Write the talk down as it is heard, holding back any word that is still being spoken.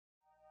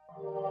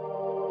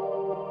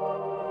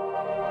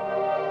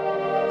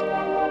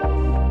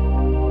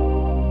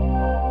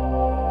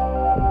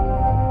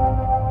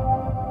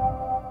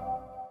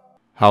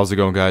How's it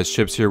going, guys?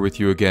 Chips here with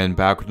you again,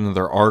 back with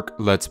another Ark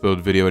Let's Build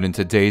video, and in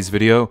today's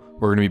video,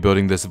 we're going to be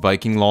building this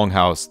Viking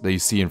Longhouse that you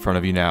see in front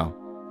of you now.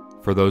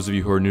 For those of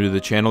you who are new to the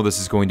channel, this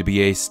is going to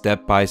be a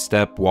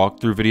step-by-step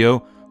walkthrough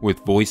video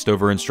with voiced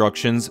over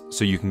instructions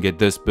so you can get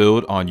this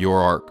build on your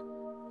Ark.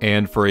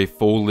 And for a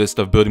full list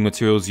of building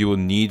materials you will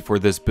need for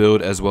this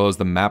build, as well as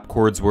the map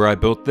chords where I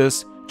built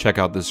this, check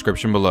out the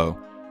description below.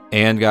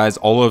 And guys,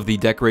 all of the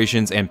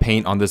decorations and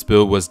paint on this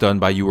build was done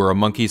by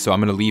UwereAmonkey, so I'm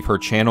going to leave her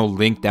channel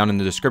linked down in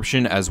the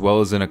description as well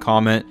as in a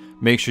comment.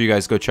 Make sure you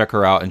guys go check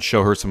her out and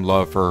show her some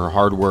love for her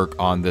hard work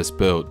on this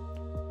build.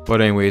 But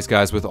anyways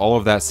guys, with all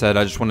of that said,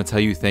 I just want to tell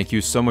you thank you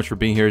so much for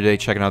being here today,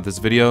 checking out this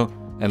video,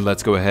 and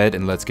let's go ahead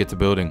and let's get to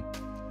building.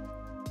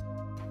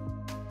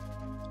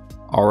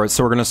 Alright,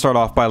 so we're going to start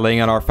off by laying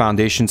out our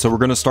foundation. So we're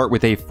going to start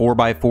with a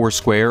 4x4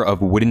 square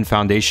of wooden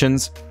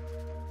foundations.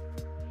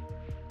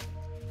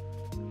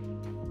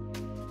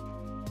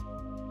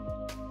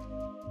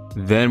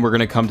 Then we're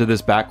going to come to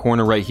this back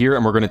corner right here,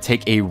 and we're going to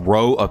take a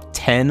row of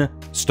 10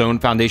 stone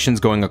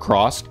foundations going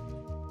across.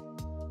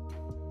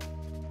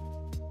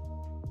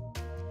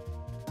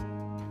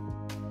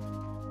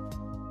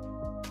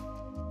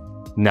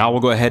 Now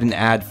we'll go ahead and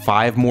add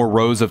 5 more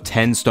rows of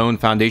 10 stone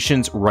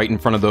foundations right in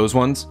front of those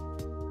ones.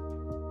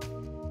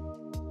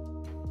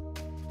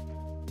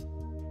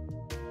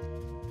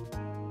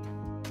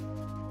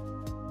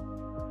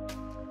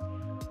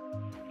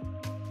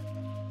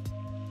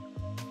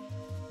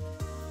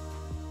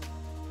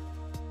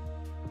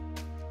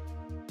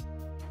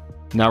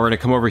 Now we're going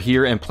to come over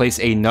here and place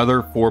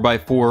another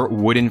 4x4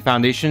 wooden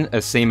foundation,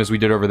 as same as we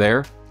did over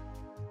there.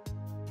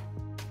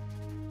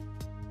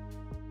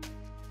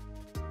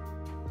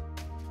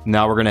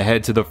 Now we're going to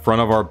head to the front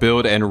of our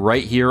build, and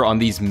right here on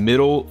these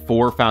middle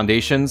 4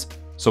 foundations,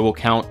 so we'll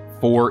count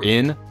 4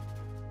 in.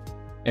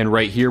 And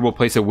right here we'll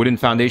place a wooden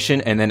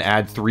foundation and then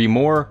add 3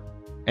 more,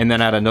 and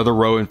then add another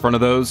row in front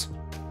of those.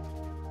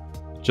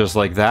 Just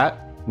like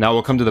that. Now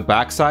we'll come to the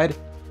back side.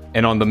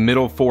 And on the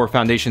middle 4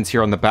 foundations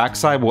here on the back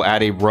side, we'll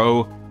add a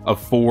row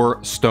of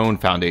 4 stone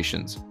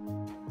foundations.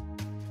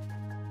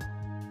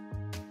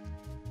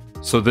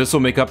 So this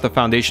will make up the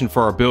foundation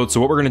for our build. So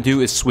what we're going to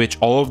do is switch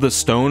all of the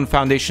stone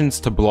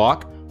foundations to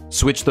block,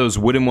 switch those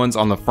wooden ones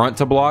on the front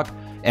to block,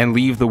 and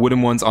leave the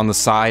wooden ones on the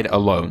side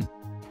alone.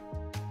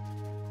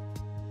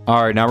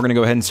 Alright, now we're going to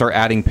go ahead and start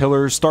adding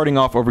pillars. Starting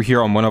off over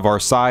here on one of our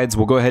sides,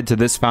 we'll go ahead to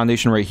this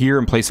foundation right here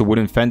and place a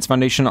wooden fence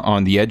foundation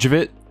on the edge of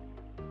it.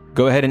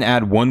 Go ahead and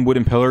add 1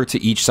 wooden pillar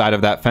to each side of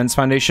that fence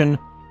foundation,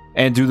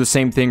 and do the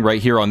same thing right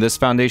here on this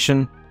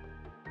foundation.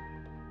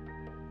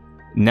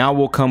 Now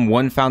we'll come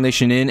 1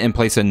 foundation in and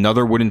place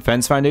another wooden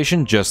fence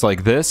foundation, just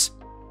like this.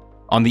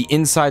 On the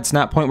inside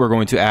snap point, we're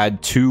going to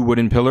add 2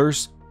 wooden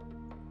pillars.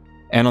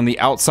 And on the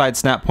outside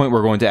snap point,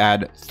 we're going to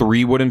add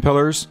 3 wooden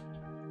pillars.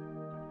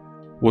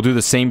 We'll do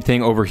the same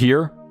thing over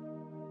here.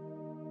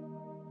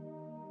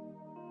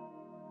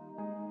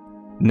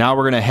 Now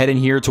we're going to head in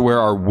here to where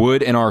our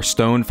wood and our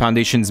stone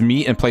foundations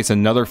meet and place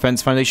another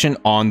fence foundation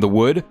on the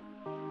wood.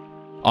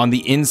 On the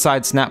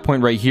inside snap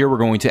point right here, we're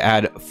going to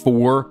add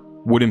 4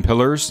 wooden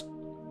pillars.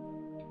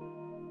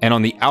 And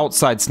on the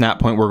outside snap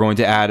point, we're going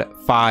to add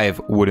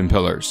 5 wooden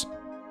pillars.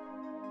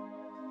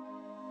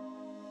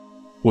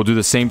 We'll do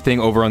the same thing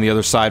over on the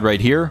other side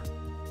right here.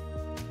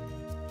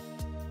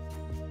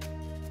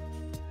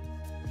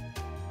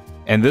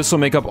 And this will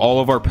make up all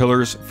of our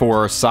pillars for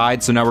our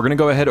side. So now we're going to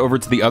go ahead over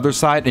to the other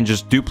side and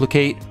just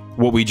duplicate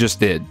what we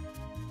just did.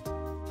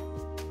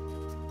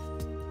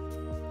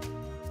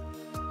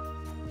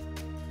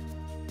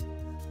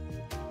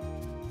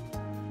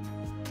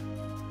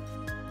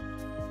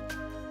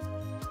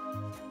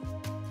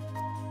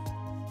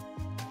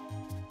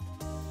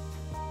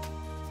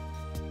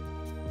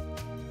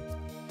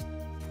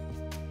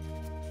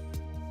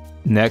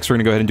 Next, we're going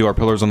to go ahead and do our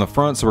pillars on the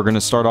front. So we're going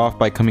to start off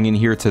by coming in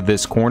here to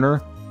this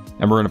corner.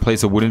 And we're going to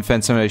place a wooden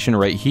fence foundation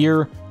right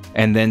here,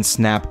 and then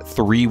snap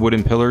 3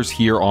 wooden pillars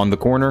here on the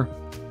corner.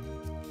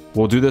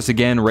 We'll do this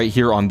again right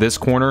here on this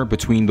corner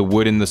between the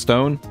wood and the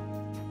stone.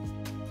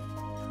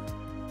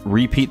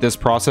 Repeat this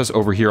process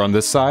over here on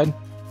this side.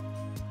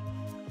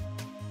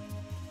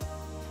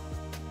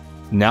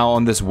 Now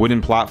on this wooden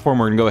platform,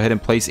 we're going to go ahead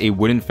and place a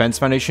wooden fence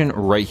foundation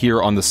right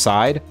here on the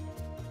side.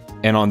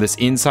 And on this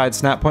inside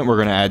snap point, we're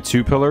going to add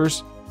 2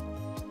 pillars.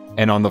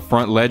 And on the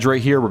front ledge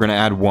right here, we're going to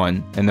add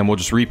 1. And then we'll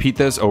just repeat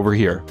this over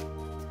here.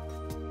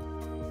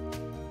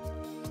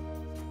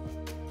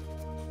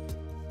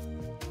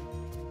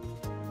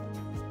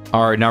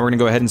 Alright, now we're going to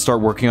go ahead and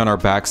start working on our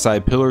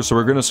backside pillars. So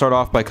we're going to start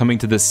off by coming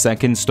to this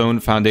second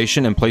stone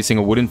foundation and placing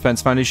a wooden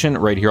fence foundation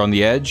right here on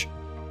the edge.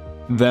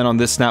 Then on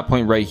this snap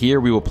point right here,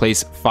 we will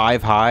place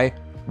 5 high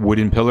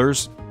wooden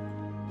pillars.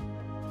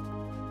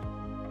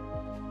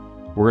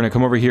 We're going to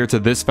come over here to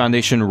this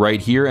foundation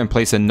right here and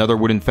place another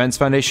wooden fence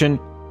foundation.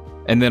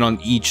 And then on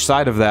each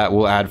side of that,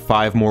 we'll add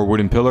 5 more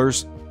wooden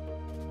pillars.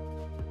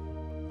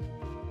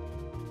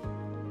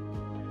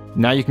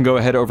 Now you can go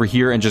ahead over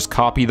here and just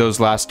copy those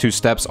last 2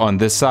 steps on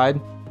this side.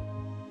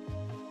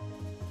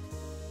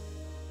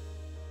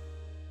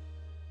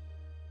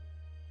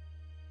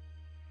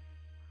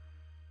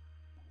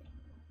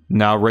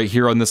 Now right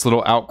here on this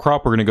little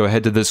outcrop, we're going to go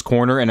ahead to this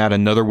corner and add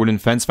another wooden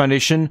fence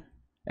foundation.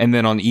 And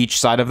then on each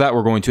side of that,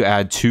 we're going to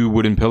add 2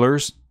 wooden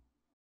pillars.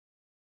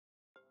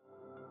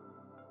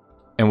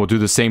 And we'll do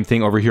the same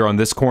thing over here on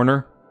this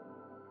corner.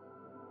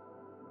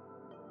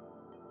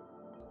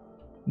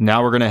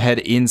 Now we're going to head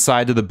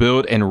inside to the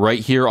build, and right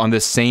here on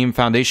this same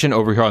foundation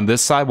over here on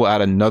this side, we'll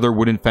add another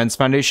wooden fence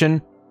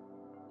foundation.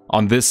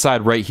 On this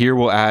side right here,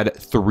 we'll add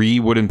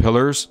 3 wooden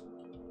pillars.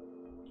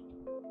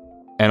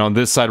 And on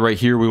this side right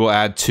here, we will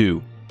add 2.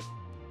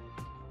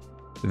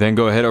 Then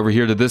go ahead over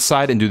here to this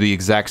side and do the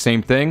exact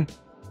same thing.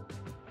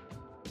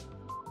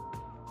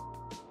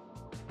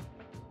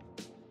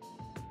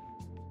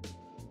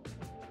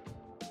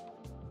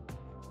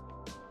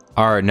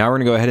 Alright, now we're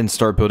going to go ahead and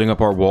start building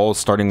up our walls,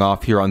 starting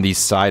off here on these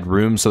side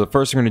rooms. So the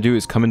first thing we're going to do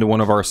is come into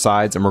one of our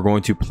sides, and we're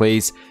going to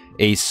place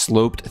a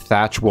sloped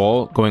thatch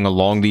wall going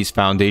along these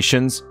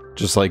foundations,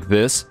 just like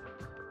this.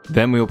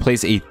 Then we will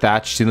place a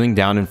thatch ceiling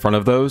down in front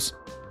of those.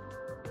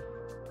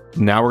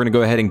 Now we're going to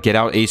go ahead and get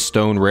out a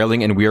stone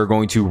railing, and we are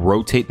going to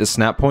rotate the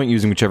snap point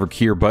using whichever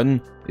key or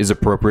button is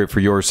appropriate for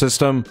your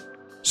system,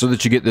 so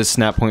that you get this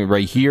snap point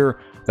right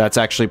here. That's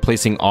actually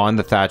placing on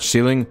the thatch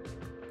ceiling.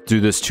 Do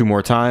this 2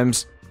 more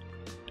times.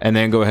 And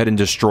then go ahead and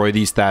destroy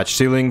these thatch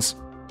ceilings.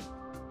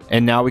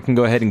 And now we can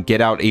go ahead and get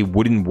out a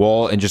wooden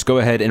wall and just go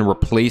ahead and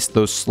replace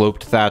those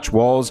sloped thatch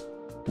walls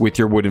with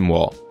your wooden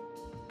wall.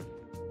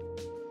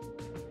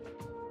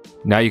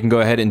 Now you can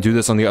go ahead and do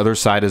this on the other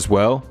side as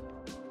well.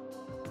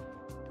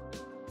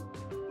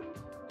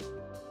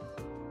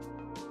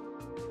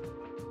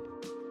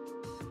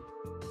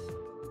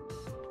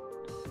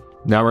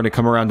 Now we're going to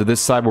come around to this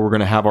side where we're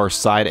going to have our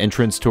side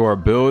entrance to our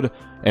build.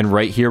 And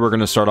right here, we're going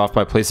to start off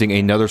by placing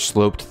another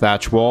sloped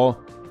thatch wall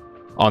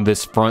on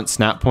this front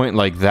snap point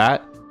like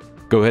that.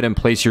 Go ahead and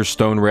place your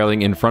stone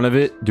railing in front of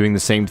it, doing the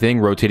same thing,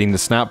 rotating the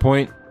snap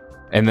point,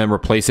 and then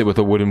replace it with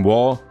a wooden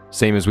wall,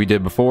 same as we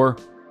did before.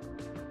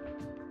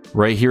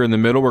 Right here in the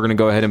middle, we're going to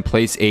go ahead and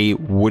place a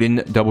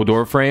wooden double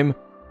door frame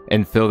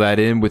and fill that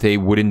in with a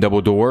wooden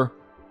double door.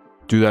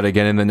 Do that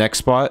again in the next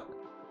spot.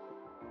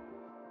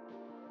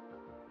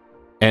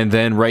 And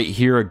then right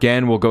here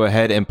again, we'll go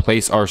ahead and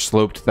place our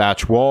sloped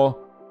thatch wall.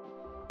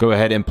 Go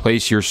ahead and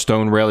place your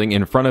stone railing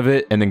in front of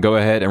it, and then go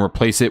ahead and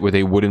replace it with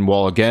a wooden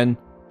wall again.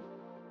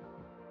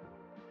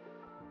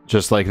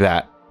 Just like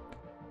that.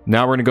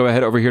 Now we're going to go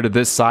ahead over here to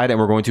this side, and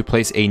we're going to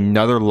place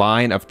another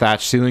line of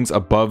thatch ceilings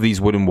above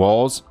these wooden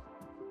walls.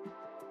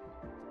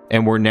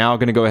 And we're now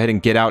going to go ahead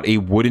and get out a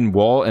wooden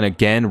wall, and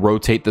again,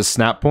 rotate the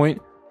snap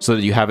point so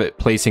that you have it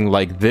placing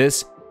like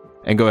this.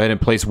 And go ahead and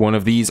place one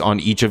of these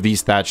on each of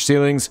these thatch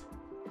ceilings.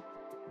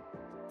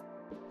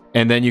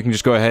 And then you can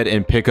just go ahead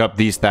and pick up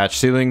these thatch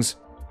ceilings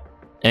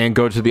and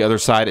go to the other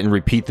side and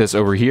repeat this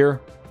over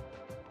here.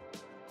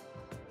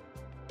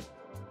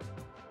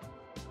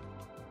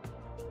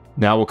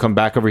 Now we'll come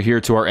back over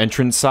here to our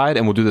entrance side,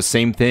 and we'll do the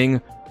same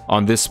thing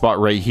on this spot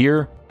right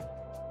here.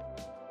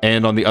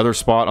 And on the other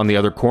spot on the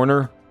other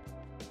corner.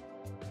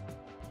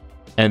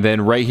 And then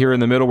right here in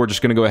the middle, we're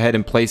just going to go ahead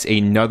and place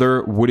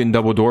another wooden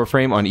double door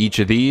frame on each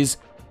of these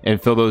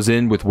and fill those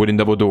in with wooden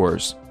double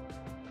doors.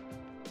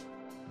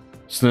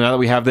 So now that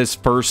we have this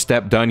first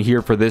step done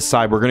here for this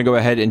side, we're going to go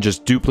ahead and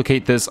just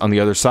duplicate this on the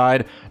other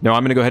side. Now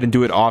I'm going to go ahead and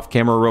do it off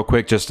camera real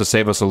quick just to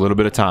save us a little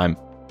bit of time.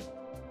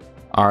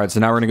 Alright,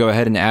 so now we're going to go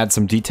ahead and add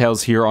some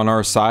details here on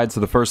our side. So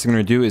the first thing we're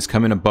going to do is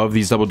come in above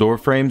these double door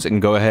frames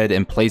and go ahead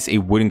and place a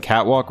wooden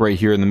catwalk right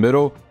here in the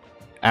middle.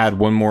 Add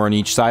one more on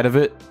each side of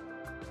it.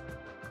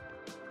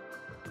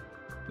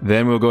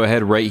 Then we'll go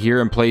ahead right here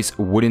and place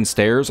wooden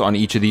stairs on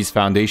each of these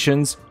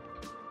foundations.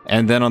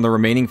 And then on the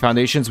remaining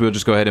foundations, we'll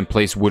just go ahead and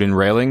place wooden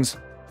railings.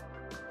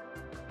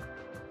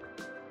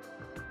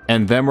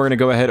 And then we're going to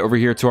go ahead over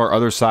here to our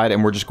other side,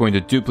 and we're just going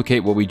to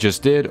duplicate what we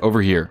just did over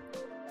here.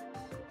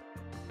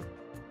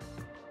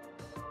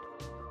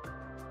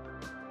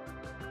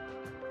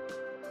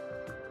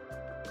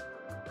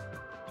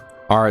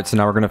 Alright, so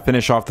now we're going to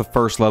finish off the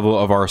first level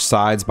of our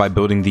sides by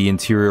building the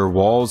interior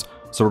walls.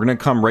 So we're going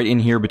to come right in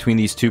here between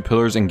these 2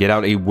 pillars and get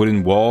out a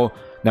wooden wall.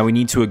 Now we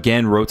need to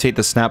again rotate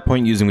the snap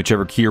point using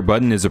whichever key or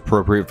button is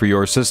appropriate for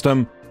your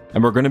system.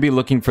 And we're going to be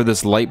looking for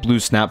this light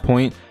blue snap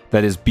point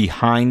that is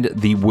behind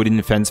the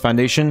wooden fence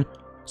foundation.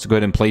 So go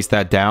ahead and place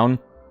that down.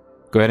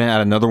 Go ahead and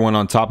add another one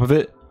on top of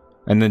it.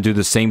 And then do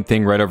the same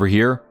thing right over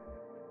here.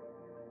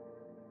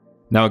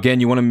 Now again,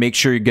 you want to make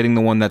sure you're getting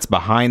the one that's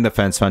behind the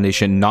fence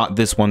foundation, not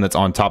this one that's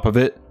on top of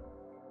it.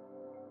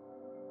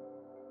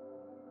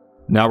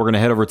 Now we're going to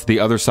head over to the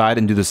other side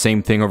and do the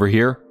same thing over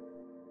here.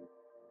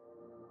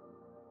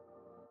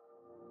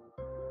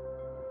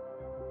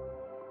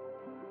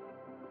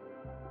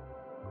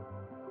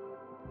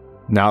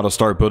 Now to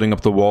start building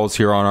up the walls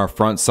here on our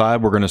front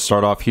side, we're going to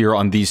start off here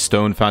on these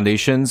stone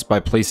foundations by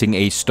placing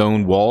a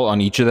stone wall on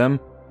each of them.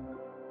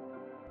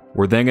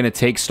 We're then going to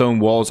take stone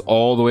walls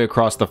all the way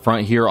across the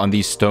front here on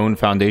these stone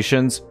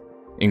foundations,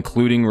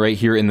 including right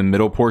here in the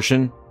middle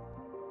portion.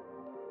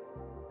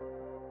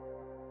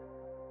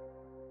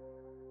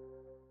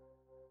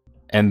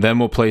 And then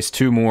we'll place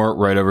 2 more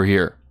right over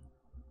here.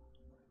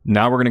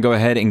 Now we're going to go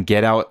ahead and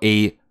get out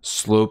a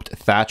sloped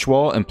thatch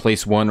wall and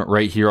place one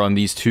right here on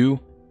these two.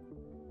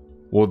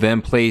 We'll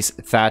then place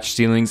thatch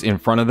ceilings in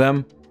front of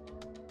them.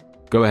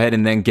 Go ahead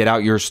and then get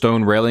out your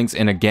stone railings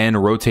and again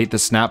rotate the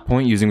snap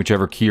point using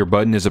whichever key or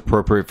button is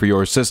appropriate for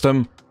your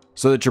system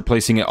so that you're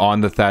placing it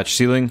on the thatch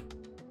ceiling.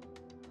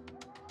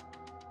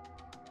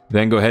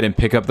 Then go ahead and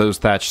pick up those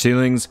thatch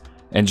ceilings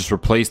and just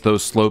replace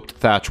those sloped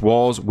thatch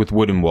walls with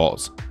wooden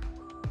walls.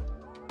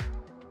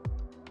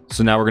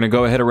 So now we're going to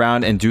go ahead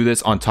around and do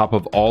this on top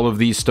of all of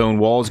these stone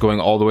walls going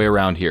all the way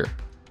around here.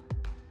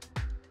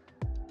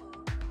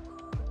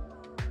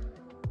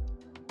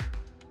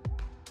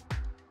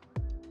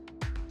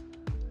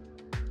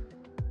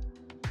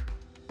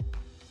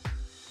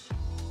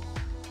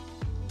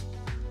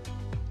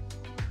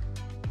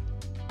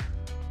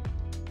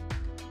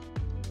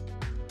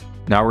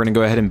 Now we're going to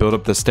go ahead and build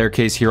up the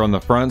staircase here on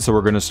the front. So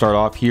we're going to start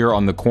off here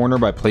on the corner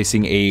by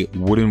placing a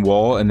wooden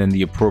wall and then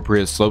the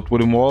appropriate sloped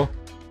wooden wall.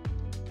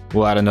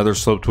 We'll add another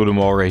sloped wooden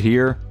wall right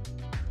here.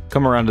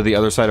 Come around to the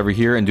other side over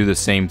here and do the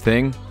same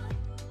thing.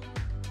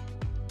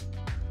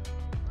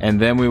 And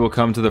then we will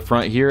come to the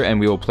front here and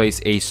we will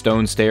place a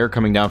stone stair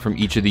coming down from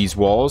each of these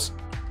walls.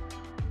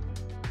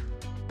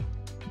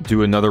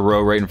 Do another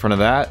row right in front of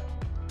that.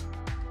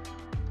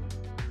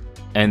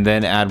 And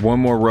then add one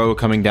more row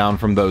coming down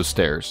from those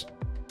stairs.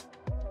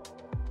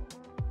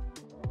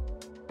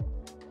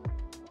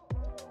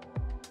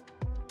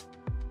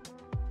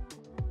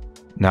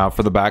 Now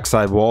for the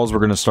backside walls, we're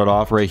going to start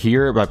off right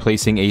here by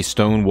placing a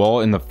stone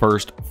wall in the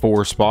first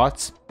 4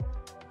 spots.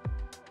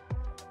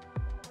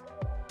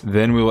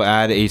 Then we will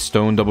add a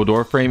stone double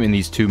door frame in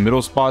these 2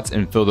 middle spots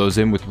and fill those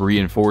in with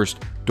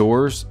reinforced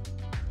doors.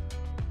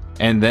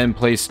 And then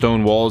place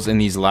stone walls in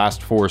these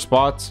last 4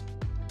 spots.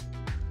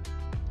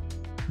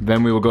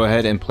 Then we will go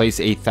ahead and place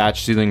a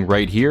thatch ceiling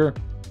right here.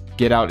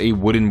 Get out a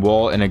wooden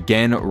wall and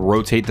again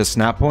rotate the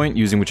snap point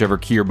using whichever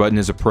key or button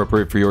is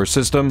appropriate for your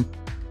system,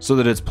 so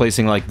that it's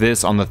placing like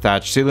this on the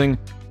thatch ceiling.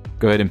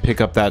 Go ahead and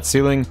pick up that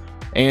ceiling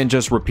and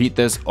just repeat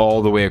this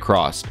all the way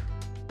across.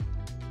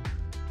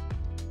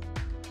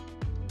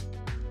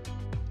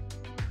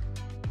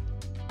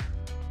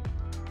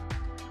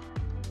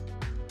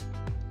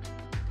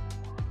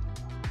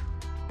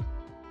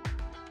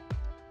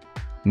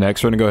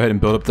 Next, we're going to go ahead and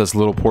build up this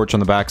little porch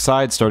on the back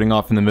side, starting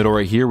off in the middle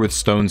right here with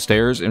stone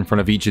stairs in front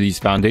of each of these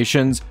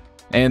foundations,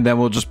 and then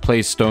we'll just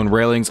place stone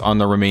railings on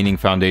the remaining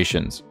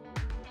foundations.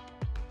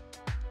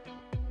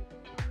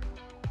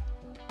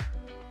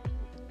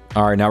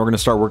 Alright, now we're going to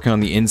start working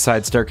on the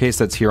inside staircase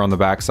that's here on the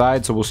back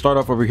side. So we'll start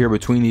off over here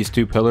between these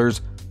 2 pillars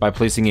by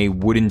placing a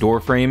wooden door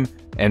frame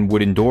and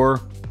wooden door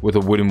with a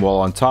wooden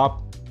wall on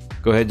top.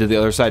 Go ahead to the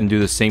other side and do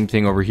the same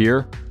thing over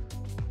here.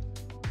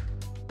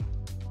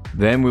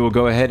 Then we will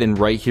go ahead and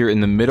right here in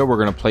the middle, we're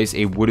going to place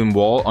a wooden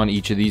wall on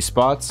each of these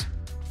spots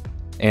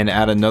and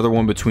add another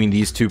one between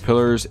these 2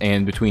 pillars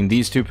and between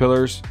these 2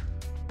 pillars.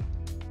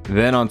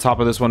 Then on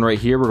top of this one right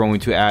here, we're going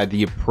to add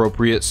the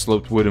appropriate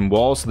sloped wooden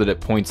wall so that it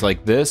points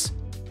like this.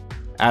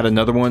 Add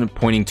another one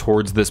pointing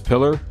towards this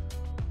pillar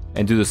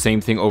and do the same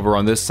thing over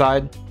on this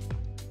side.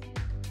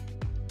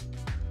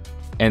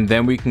 And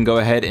then we can go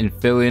ahead and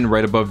fill in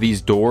right above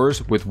these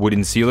doors with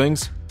wooden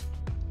ceilings.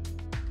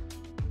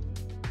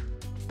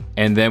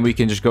 And then we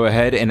can just go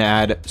ahead and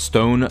add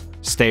stone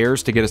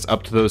stairs to get us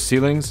up to those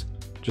ceilings,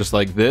 just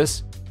like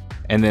this.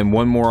 And then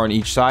one more on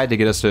each side to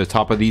get us to the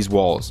top of these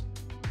walls.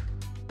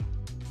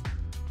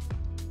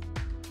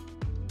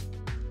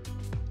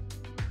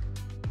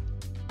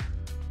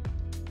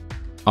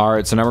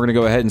 Alright, so now we're going to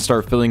go ahead and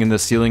start filling in the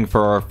ceiling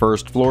for our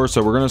first floor.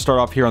 So we're going to start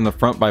off here on the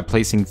front by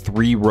placing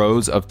 3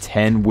 rows of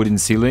 10 wooden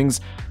ceilings.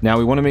 Now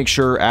we want to make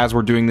sure as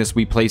we're doing this,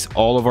 we place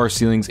all of our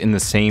ceilings in the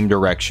same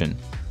direction.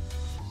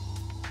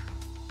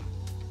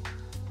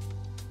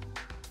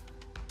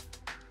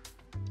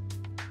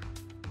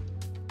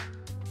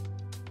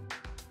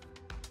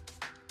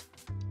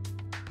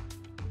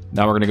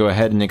 Now we're going to go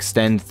ahead and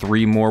extend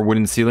 3 more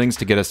wooden ceilings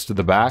to get us to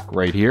the back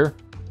right here.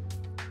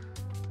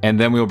 And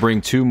then we'll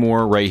bring 2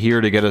 more right here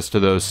to get us to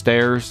those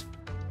stairs.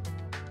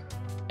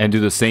 And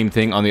do the same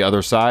thing on the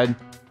other side.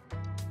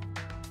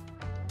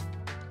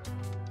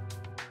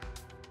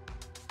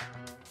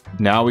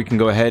 Now we can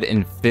go ahead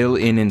and fill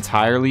in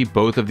entirely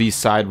both of these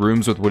side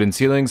rooms with wooden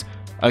ceilings.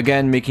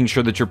 Again, making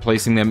sure that you're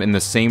placing them in the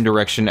same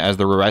direction as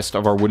the rest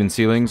of our wooden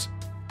ceilings.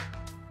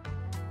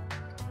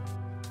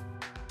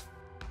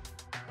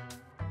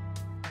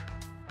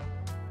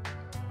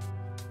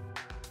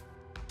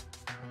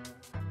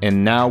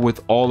 And now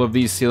with all of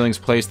these ceilings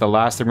placed, the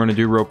last thing we're going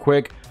to do real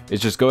quick is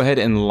just go ahead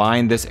and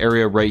line this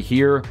area right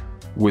here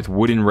with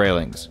wooden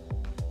railings.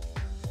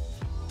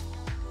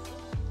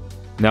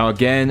 Now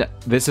again,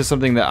 this is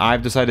something that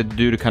I've decided to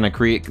do to kind of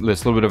create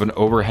this little bit of an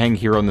overhang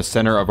here on the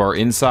center of our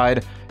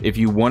inside. If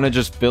you want to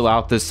just fill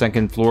out this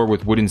second floor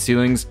with wooden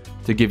ceilings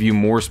to give you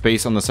more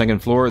space on the second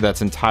floor,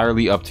 that's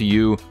entirely up to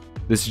you.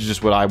 This is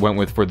just what I went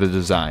with for the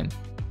design.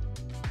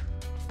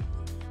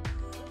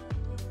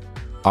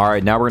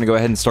 Alright, now we're going to go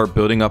ahead and start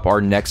building up our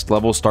next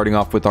level, starting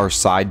off with our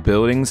side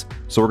buildings.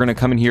 So we're going to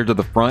come in here to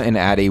the front and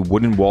add a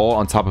wooden wall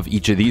on top of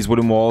each of these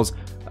wooden walls.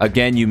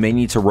 Again, you may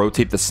need to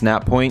rotate the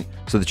snap point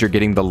so that you're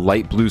getting the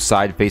light blue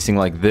side facing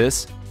like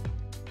this.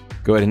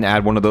 Go ahead and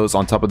add one of those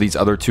on top of these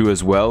other two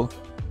as well.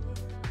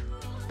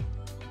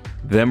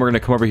 Then we're going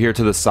to come over here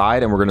to the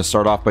side and we're going to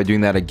start off by doing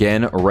that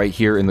again right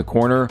here in the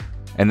corner,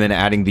 and then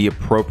adding the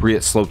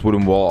appropriate sloped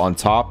wooden wall on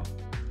top.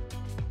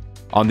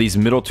 On these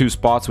middle two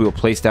spots, we will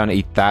place down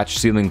a thatch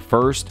ceiling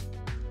first,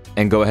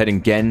 and go ahead and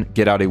again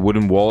get out a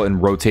wooden wall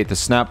and rotate the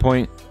snap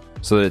point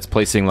so that it's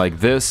placing like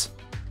this.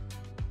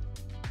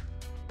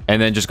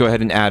 And then just go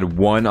ahead and add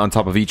one on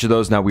top of each of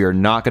those. Now we are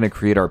not going to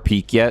create our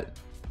peak yet.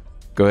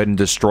 Go ahead and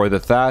destroy the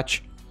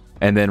thatch,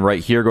 and then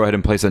right here go ahead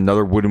and place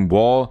another wooden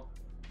wall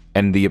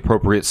and the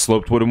appropriate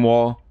sloped wooden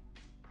wall,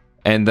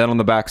 and then on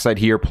the back side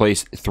here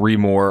place 3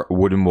 more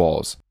wooden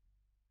walls.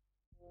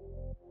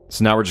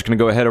 So now we're just going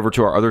to go ahead over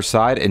to our other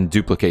side and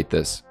duplicate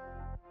this.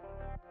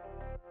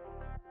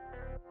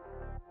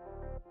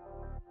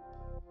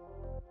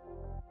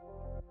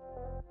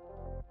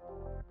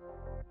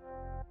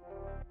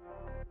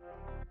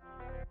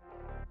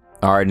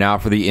 Alright, now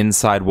for the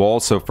inside wall.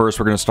 So first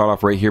we're going to start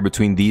off right here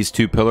between these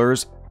two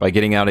pillars by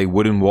getting out a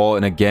wooden wall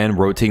and again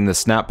rotating the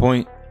snap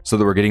point so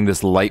that we're getting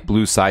this light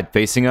blue side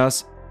facing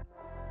us.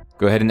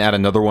 Go ahead and add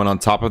another one on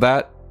top of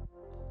that.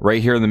 Right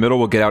here in the middle,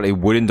 we'll get out a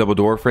wooden double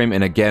door frame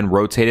and again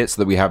rotate it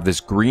so that we have this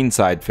green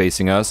side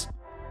facing us.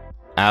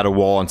 Add a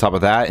wall on top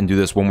of that and do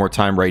this one more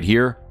time right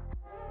here.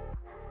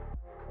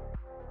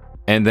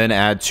 And then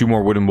add 2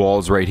 more wooden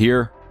walls right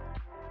here.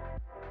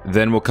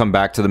 Then we'll come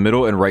back to the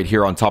middle, and right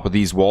here on top of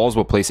these walls,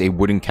 we'll place a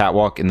wooden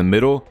catwalk in the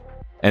middle,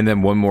 and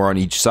then 1 more on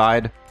each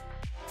side.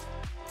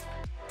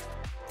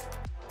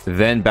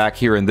 Then back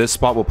here in this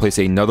spot, we'll place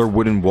another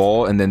wooden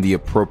wall and then the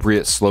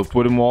appropriate sloped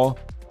wooden wall.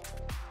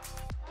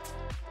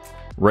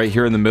 Right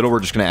here in the middle, we're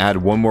just going to add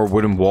 1 more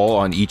wooden wall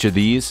on each of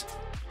these.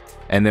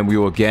 And then we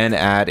will again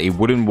add a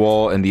wooden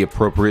wall and the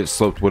appropriate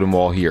sloped wooden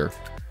wall here.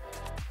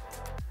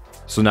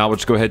 So now we'll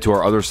just go ahead to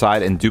our other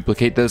side and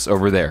duplicate this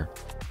over there.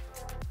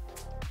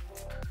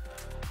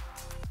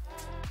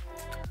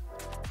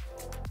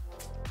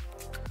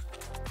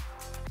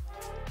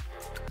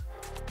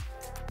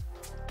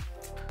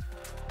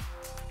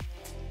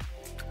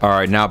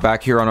 Alright, now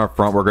back here on our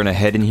front, we're going to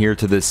head in here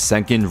to this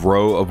second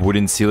row of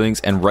wooden ceilings,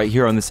 and right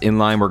here on this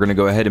inline, we're going to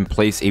go ahead and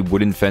place a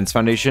wooden fence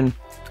foundation,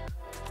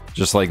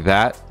 just like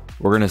that.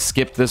 We're going to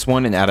skip this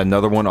one and add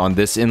another one on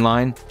this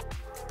inline.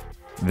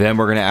 Then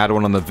we're going to add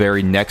one on the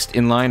very next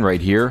inline right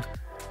here.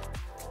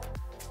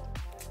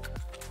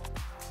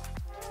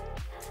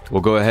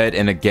 We'll go ahead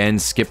and again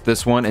skip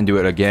this one and do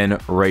it again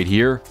right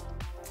here.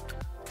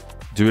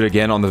 Do it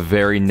again on the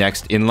very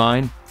next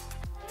inline.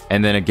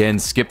 And then again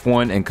skip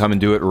one and come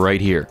and do it right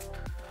here.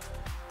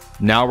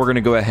 Now we're going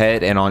to go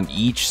ahead and on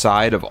each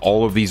side of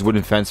all of these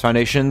wooden fence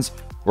foundations,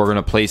 we're going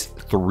to place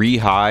 3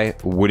 high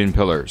wooden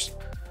pillars.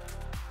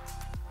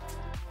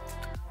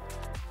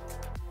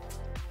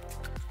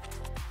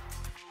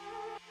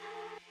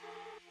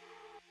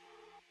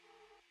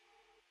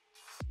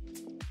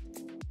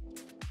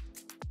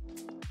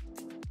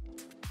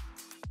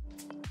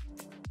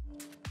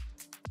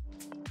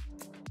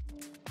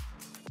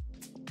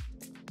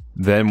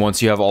 Then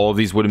once you have all of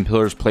these wooden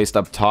pillars placed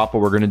up top,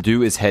 what we're going to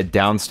do is head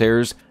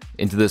downstairs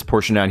into this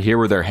portion down here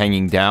where they're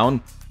hanging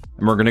down.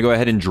 And we're going to go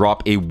ahead and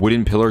drop a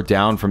wooden pillar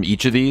down from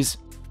each of these.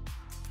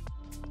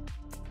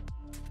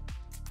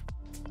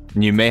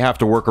 And you may have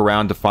to work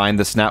around to find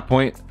the snap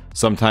point.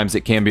 Sometimes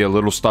it can be a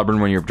little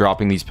stubborn when you're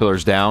dropping these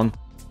pillars down.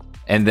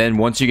 And then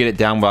once you get it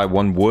down by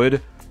 1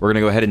 wood, we're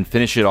going to go ahead and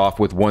finish it off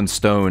with 1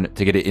 stone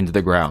to get it into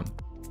the ground.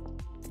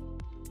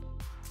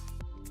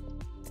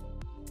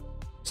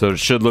 So it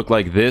should look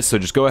like this. So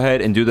just go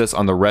ahead and do this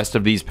on the rest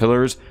of these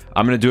pillars.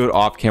 I'm going to do it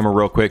off camera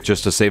real quick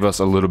just to save us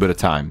a little bit of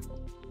time.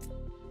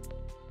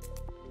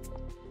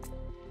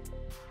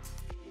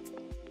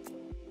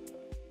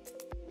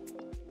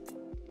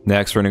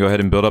 Next, we're going to go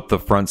ahead and build up the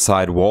front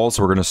side wall.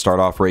 So we're going to start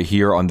off right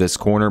here on this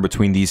corner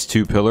between these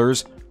 2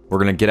 pillars. We're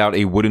going to get out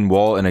a wooden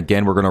wall, and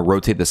again, we're going to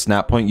rotate the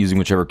snap point using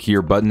whichever key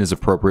or button is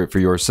appropriate for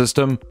your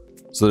system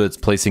so that it's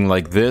placing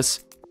like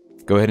this.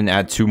 Go ahead and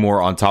add 2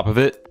 more on top of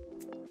it.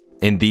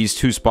 In these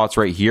 2 spots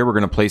right here, we're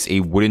going to place a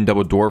wooden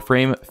double door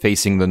frame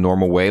facing the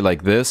normal way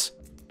like this.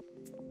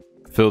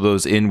 Fill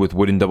those in with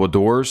wooden double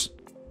doors.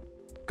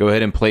 Go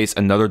ahead and place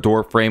another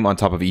door frame on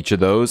top of each of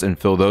those and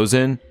fill those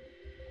in.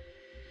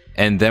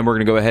 And then we're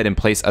going to go ahead and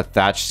place a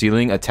thatch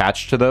ceiling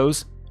attached to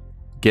those.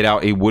 Get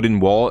out a wooden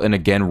wall and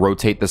again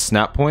rotate the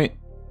snap point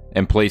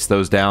and place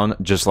those down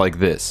just like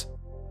this.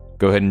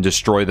 Go ahead and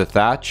destroy the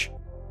thatch.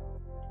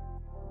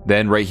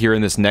 Then right here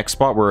in this next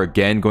spot, we're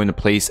again going to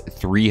place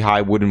 3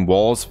 high wooden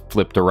walls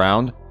flipped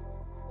around.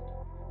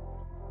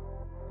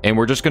 And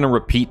we're just going to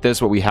repeat this,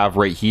 what we have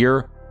right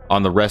here,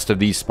 on the rest of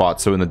these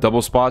spots. So in the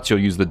double spots, you'll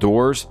use the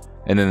doors.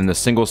 And then in the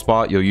single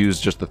spot, you'll use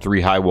just the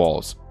 3 high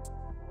walls.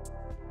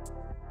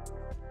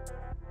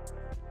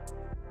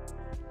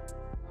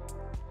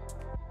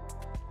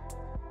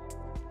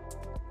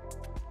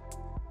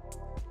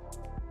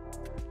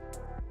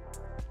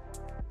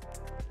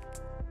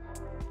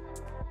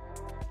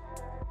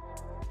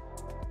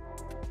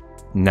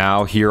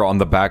 Now here on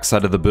the back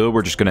side of the build,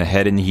 we're just going to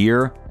head in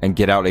here and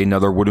get out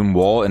another wooden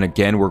wall. And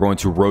again, we're going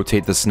to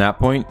rotate the snap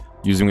point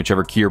using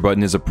whichever key or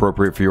button is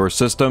appropriate for your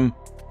system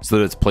so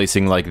that it's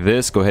placing like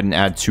this. Go ahead and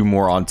add 2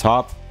 more on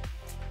top.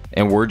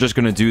 And we're just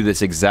going to do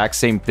this exact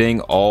same thing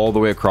all the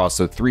way across.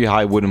 So 3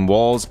 high wooden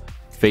walls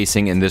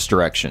facing in this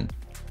direction.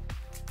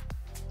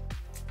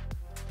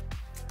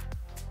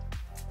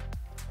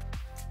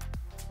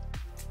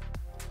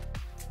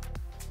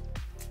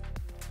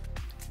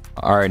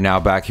 Alright, now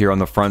back here on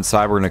the front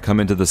side, we're going to come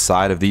into the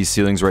side of these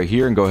ceilings right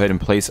here and go ahead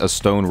and place a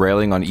stone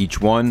railing on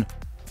each one,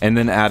 and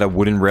then add a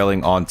wooden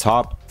railing on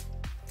top.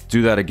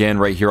 Do that again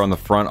right here on the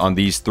front on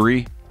these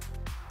 3.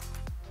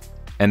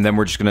 And then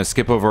we're just going to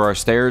skip over our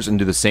stairs and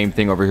do the same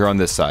thing over here on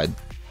this side.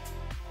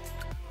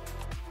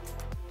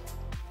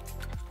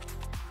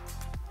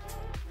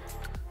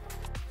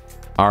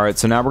 Alright,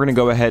 so now we're going to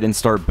go ahead and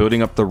start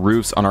building up the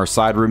roofs on our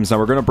side rooms. Now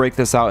we're going to break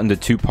this out into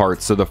 2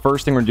 parts. So the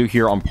first thing we're going to do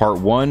here on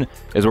part 1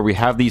 is where we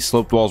have these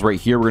sloped walls right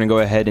here. We're going to go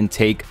ahead and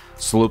take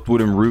sloped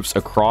wooden roofs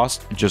across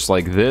just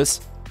like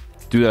this.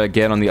 Do that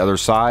again on the other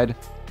side.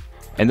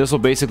 And this will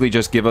basically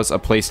just give us a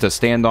place to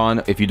stand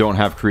on if you don't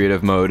have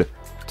creative mode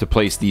to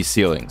place these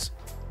ceilings.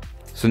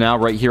 So now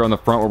right here on the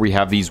front where we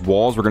have these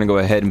walls, we're going to go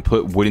ahead and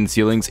put wooden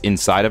ceilings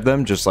inside of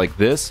them just like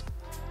this.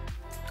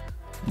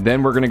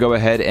 Then we're going to go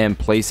ahead and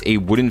place a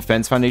wooden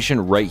fence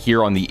foundation right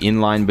here on the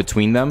inline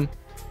between them.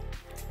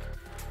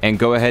 And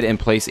go ahead and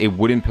place a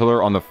wooden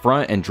pillar on the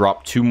front and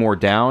drop 2 more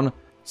down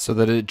so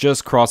that it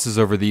just crosses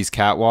over these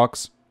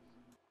catwalks.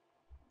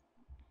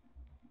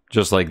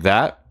 Just like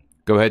that.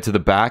 Go ahead to the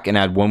back and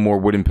add 1 more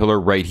wooden pillar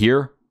right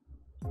here.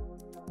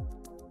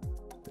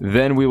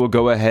 Then we will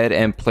go ahead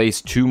and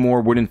place 2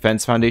 more wooden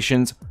fence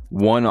foundations,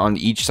 1 on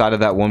each side of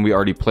that one we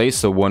already placed.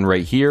 So 1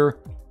 right here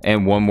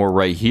and 1 more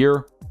right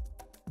here.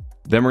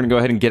 Then we're going to go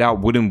ahead and get out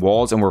wooden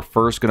walls, and we're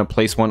first going to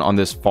place one on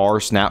this far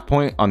snap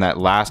point on that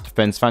last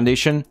fence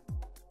foundation.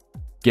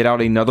 Get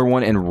out another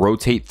one and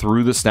rotate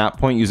through the snap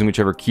point using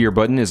whichever key or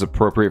button is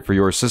appropriate for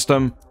your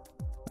system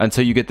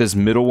until you get this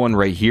middle one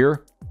right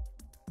here.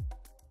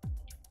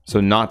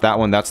 So not that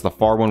one, that's the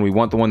far one. We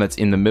want the one that's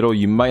in the middle.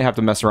 You might have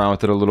to mess around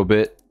with it a little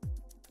bit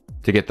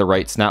to get the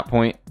right snap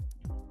point.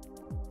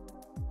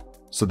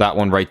 So that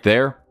one right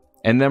there.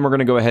 And then we're going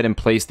to go ahead and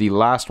place the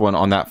last one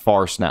on that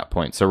far snap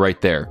point. So right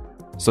there.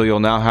 So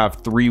you'll now have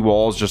 3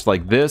 walls just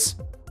like this.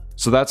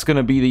 So that's going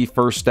to be the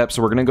first step.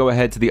 So we're going to go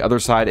ahead to the other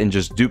side and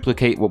just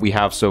duplicate what we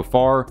have so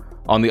far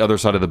on the other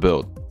side of the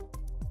build.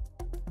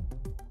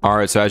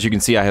 Alright, so as you can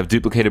see, I have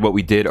duplicated what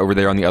we did over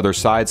there on the other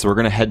side. So we're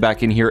going to head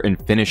back in here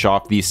and finish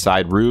off these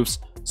side roofs.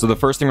 So the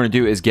first thing we're going to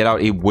do is get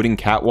out a wooden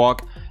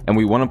catwalk. And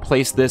we want to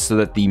place this so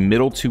that the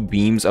middle 2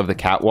 beams of the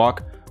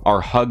catwalk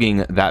are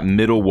hugging that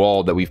middle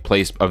wall that we've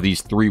placed of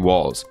these 3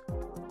 walls.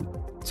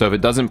 So if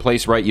it doesn't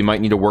place right, you might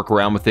need to work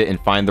around with it and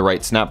find the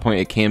right snap point.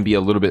 It can be a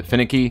little bit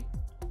finicky,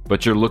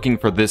 but you're looking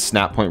for this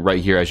snap point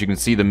right here. As you can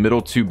see, the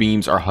middle 2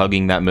 beams are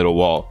hugging that middle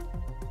wall.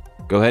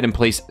 Go ahead and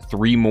place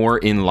 3 more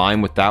in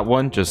line with that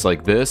one, just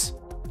like this,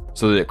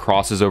 so that it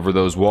crosses over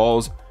those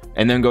walls.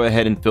 And then go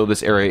ahead and fill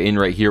this area in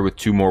right here with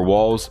 2 more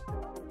walls.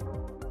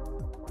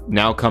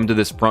 Now come to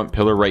this front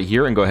pillar right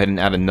here and go ahead and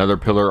add another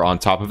pillar on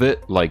top of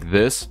it, like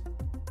this.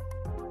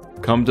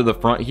 Come to the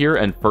front here,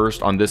 and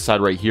first on this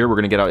side right here, we're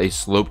going to get out a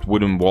sloped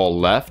wooden wall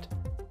left,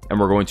 and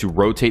we're going to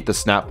rotate the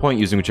snap point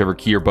using whichever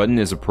key or button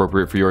is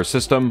appropriate for your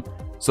system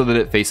so that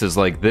it faces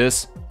like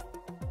this.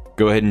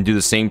 Go ahead and do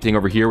the same thing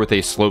over here with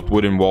a sloped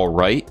wooden wall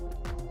right.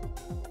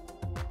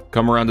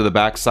 Come around to the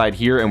back side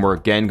here, and we're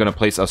again going to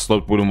place a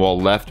sloped wooden wall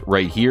left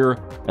right here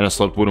and a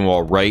sloped wooden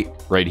wall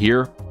right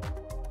here,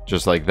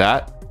 just like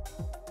that.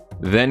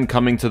 Then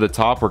coming to the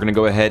top, we're going to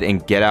go ahead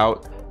and get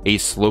out a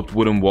sloped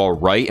wooden wall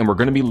right, and we're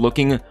going to be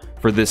looking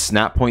for this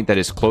snap point that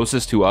is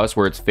closest to us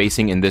where it's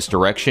facing in this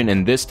direction.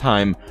 And this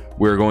time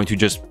we're going to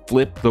just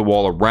flip the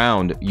wall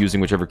around using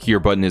whichever key or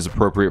button is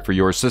appropriate for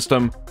your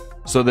system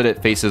so that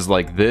it faces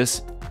like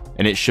this,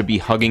 and it should be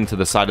hugging to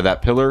the side of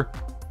that pillar.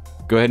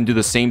 Go ahead and do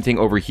the same thing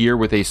over here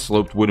with a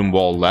sloped wooden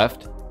wall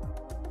left.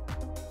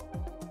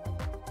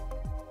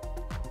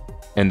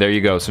 And there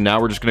you go. So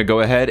now we're just going to go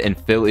ahead and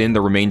fill in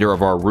the remainder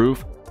of our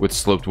roof with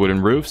sloped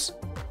wooden roofs.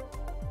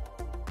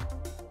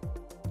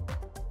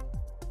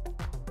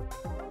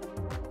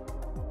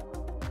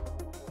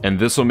 And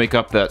this will make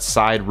up that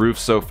side roof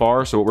so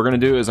far. So what we're going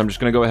to do is I'm just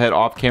going to go ahead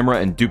off camera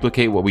and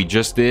duplicate what we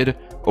just did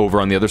over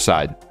on the other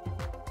side.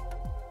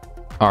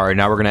 All right,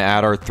 now we're going to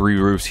add our 3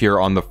 roofs here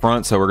on the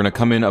front. So we're going to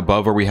come in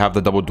above where we have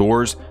the double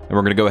doors, and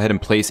we're going to go ahead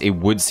and place a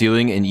wood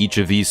ceiling in each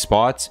of these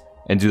spots,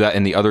 and do that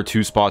in the other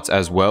 2 spots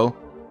as well.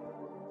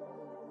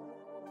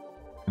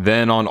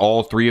 Then on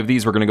all 3 of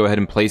these, we're going to go ahead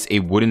and place a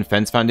wooden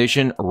fence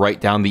foundation right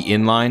down the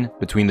inline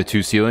between the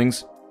 2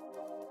 ceilings.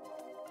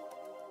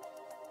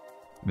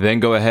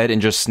 Then go ahead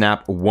and just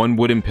snap 1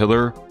 wooden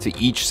pillar to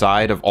each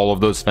side of all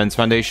of those fence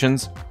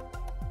foundations.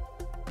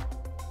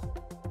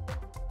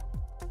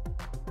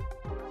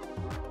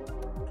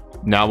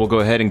 Now we'll go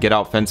ahead and get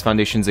out fence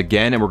foundations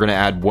again, and we're going to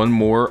add 1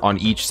 more on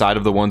each side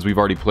of the ones we've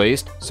already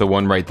placed. So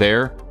 1 right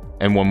there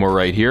and 1 more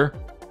right here.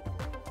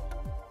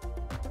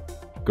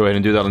 Go ahead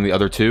and do that on the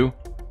other two.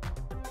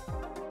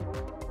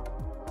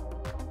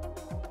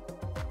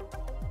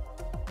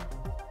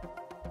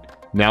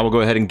 Now we'll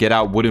go ahead and get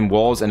out wooden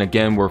walls, and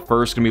again, we're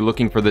first going to be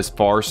looking for this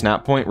far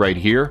snap point right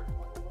here.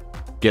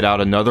 Get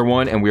out another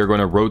one, and we are going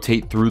to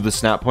rotate through the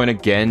snap point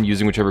again,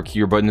 using whichever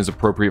key or button is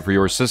appropriate for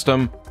your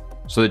system,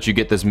 so that you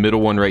get this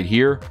middle one right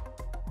here,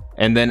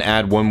 and then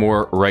add one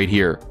more right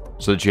here,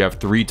 so that you have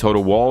 3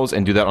 total walls,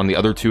 and do that on the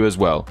other 2 as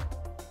well.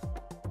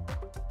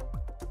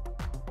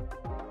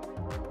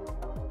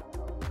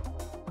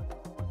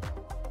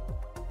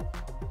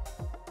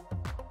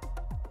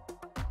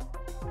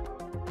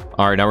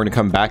 Alright, now we're going to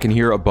come back in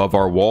here above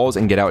our walls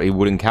and get out a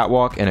wooden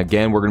catwalk, and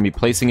again, we're going to be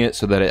placing it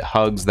so that it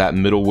hugs that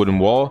middle wooden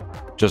wall,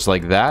 just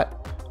like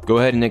that. Go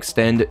ahead and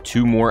extend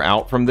 2 more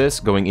out from this,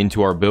 going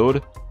into our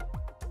build.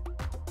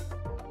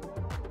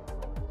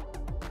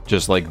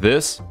 Just like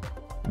this.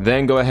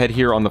 Then go ahead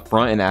here on the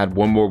front and add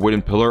 1 more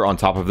wooden pillar on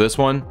top of this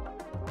one.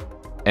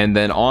 And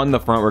then on the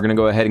front, we're going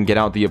to go ahead and get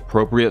out the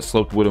appropriate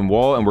sloped wooden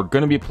wall, and we're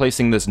going to be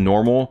placing this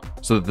normal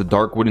so that the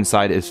dark wooden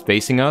side is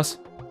facing us.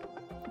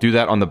 Do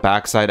that on the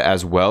back side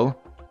as well.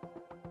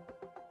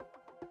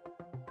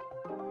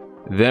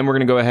 Then we're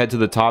going to go ahead to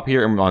the top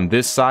here, and on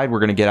this side, we're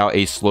going to get out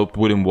a sloped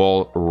wooden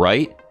wall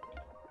right.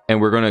 And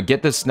we're going to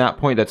get this snap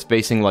point that's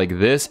facing like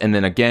this, and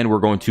then again, we're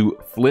going to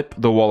flip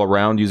the wall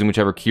around using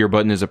whichever key or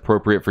button is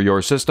appropriate for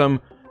your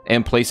system,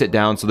 and place it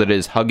down so that it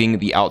is hugging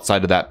the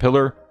outside of that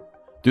pillar.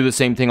 Do the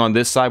same thing on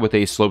this side with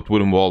a sloped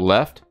wooden wall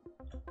left.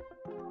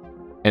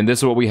 And this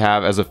is what we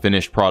have as a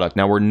finished product.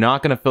 Now, we're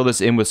not going to fill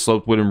this in with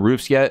sloped wooden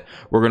roofs yet.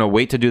 We're going to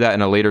wait to do that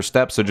in a later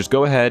step. So just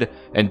go ahead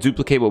and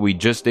duplicate what we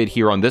just did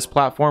here on this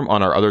platform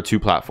on our other 2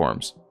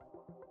 platforms.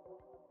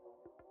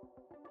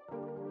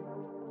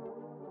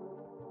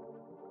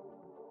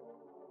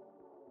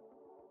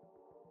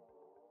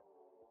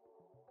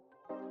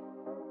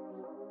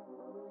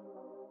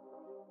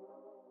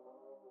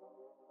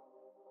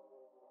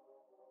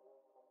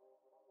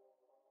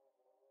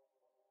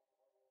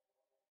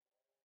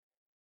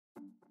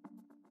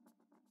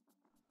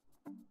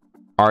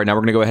 Alright, now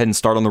we're going to go ahead and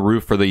start on the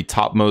roof for the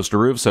topmost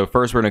roof. So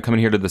first, we're going to come in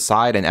here to the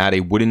side and add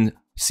a wooden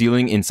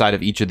ceiling inside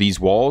of each of these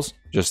walls,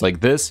 just like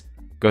this.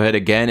 Go ahead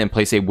again and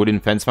place a wooden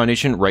fence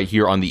foundation right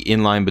here on the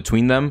inline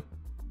between them.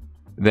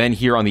 Then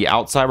here on the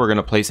outside, we're going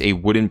to place a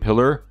wooden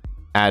pillar,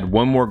 add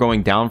 1 more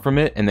going down from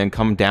it, and then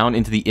come down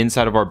into the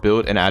inside of our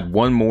build and add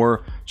 1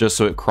 more just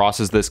so it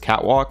crosses this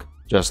catwalk,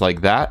 just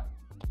like that.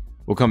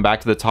 We'll come back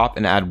to the top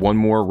and add 1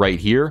 more right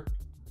here.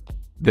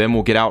 Then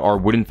we'll get out our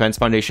wooden fence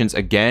foundations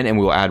again, and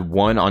we'll add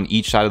 1 on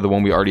each side of the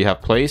one we already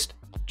have placed,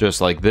 just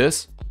like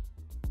this.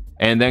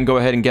 And then go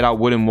ahead and get out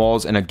wooden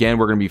walls, and again,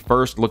 we're going to be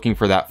first looking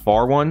for that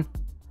far one.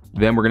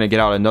 Then we're going to get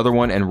out another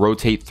one and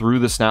rotate through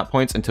the snap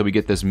points until we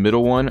get this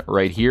middle one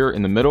right here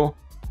in the middle.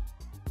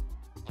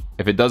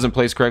 If it doesn't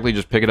place correctly,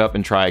 just pick it up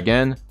and try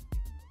again.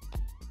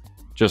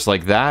 Just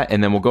like that.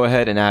 And then we'll go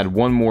ahead and add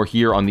 1 more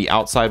here on the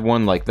outside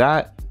one like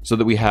that, so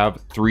that we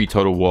have 3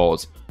 total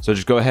walls. So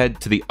just go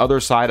ahead to the other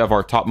side of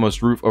our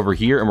topmost roof over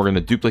here, and we're going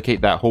to duplicate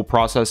that whole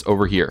process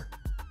over here.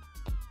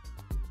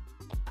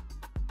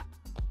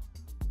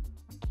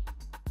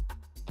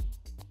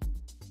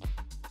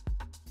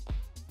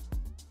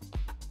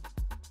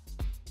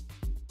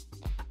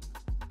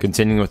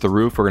 Continuing with the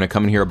roof, we're going to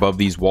come in here above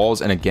these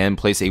walls and again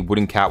place a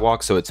wooden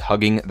catwalk so it's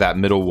hugging that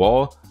middle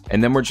wall.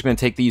 And then we're just going to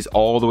take these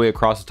all the way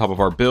across the top of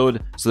our build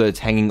so that it's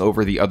hanging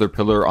over the other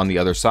pillar on the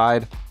other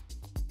side.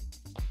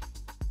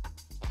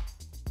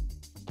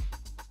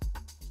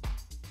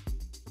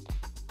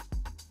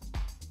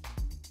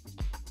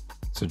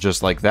 So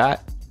just like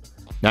that.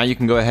 Now you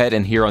can go ahead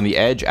and here on the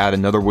edge add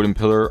another wooden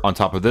pillar on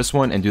top of this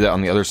one and do that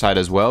on the other side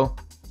as well.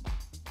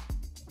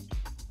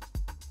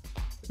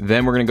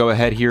 Then we're going to go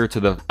ahead here to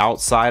the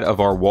outside of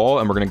our wall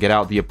and we're going to get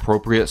out the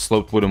appropriate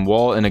sloped wooden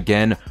wall and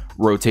again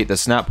rotate the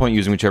snap point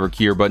using whichever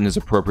key or button is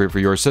appropriate for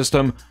your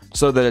system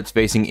so that it's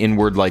facing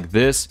inward like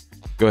this.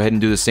 Go ahead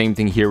and do the same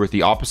thing here with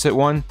the opposite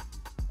one,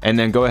 and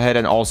then go ahead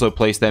and also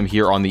place them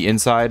here on the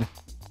inside.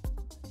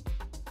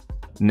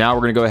 Now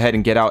we're going to go ahead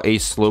and get out a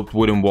sloped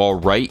wooden wall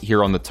right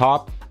here on the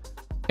top,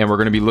 and we're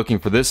going to be looking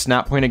for this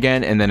snap point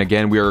again, and then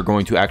again we are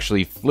going to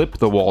actually flip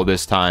the wall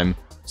this time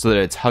so that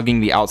it's hugging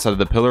the outside of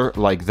the pillar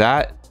like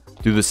that.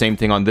 Do the same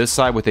thing on this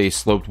side with a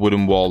sloped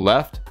wooden wall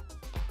left,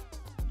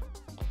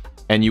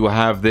 and you will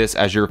have this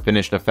as your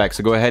finished effect.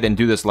 So go ahead and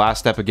do this last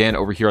step again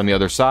over here on the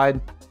other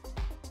side.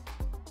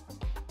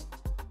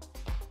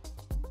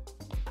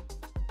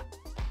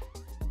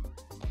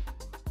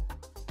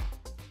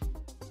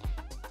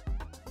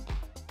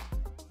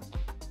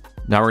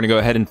 Now we're going to go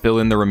ahead and fill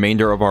in the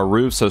remainder of our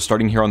roof. So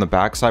starting here on the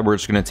back side, we're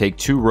just going to take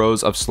 2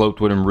 rows of sloped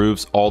wooden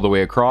roofs all the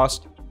way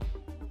across.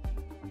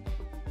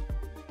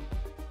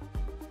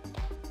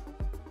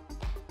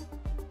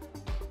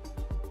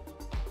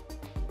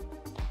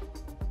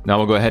 Now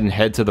we'll go ahead and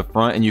head to the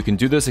front, and you can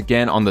do this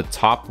again on the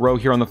top row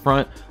here on the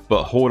front,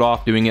 but hold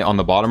off doing it on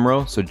the bottom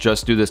row. So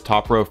just do this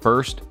top row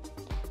first.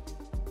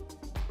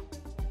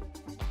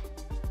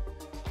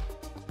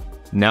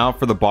 Now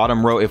for the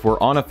bottom row, if we're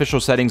on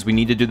official settings, we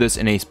need to do this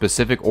in a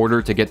specific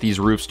order to get these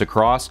roofs to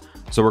cross.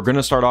 So we're going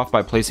to start off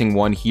by placing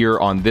one here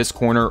on this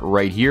corner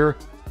right here.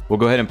 We'll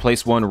go ahead and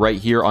place one right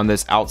here on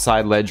this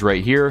outside ledge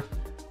right here.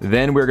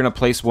 Then we're going to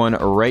place one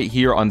right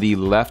here on the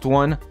left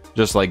one,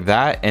 just like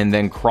that, and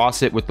then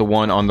cross it with the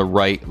one on the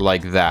right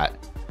like that.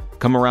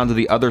 Come around to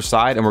the other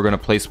side and we're going to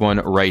place one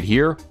right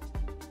here.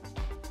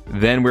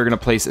 Then we're going to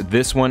place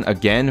this one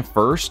again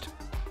first,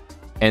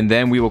 and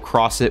then we will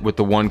cross it with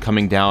the one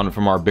coming down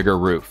from our bigger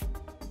roof.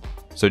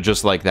 So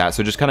just like that.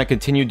 So just kind of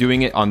continue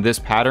doing it on this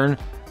pattern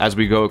as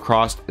we go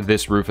across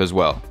this roof as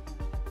well.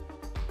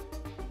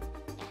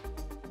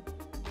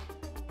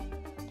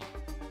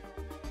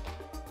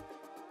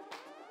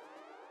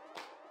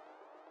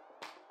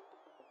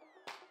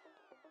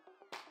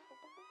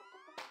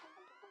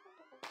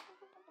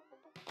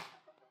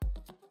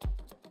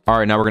 All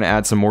right, now we're going to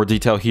add some more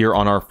detail here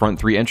on our front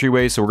 3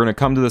 entryways. So we're going to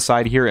come to the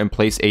side here and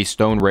place a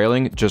stone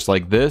railing just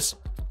like this.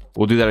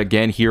 We'll do that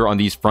again here on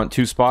these front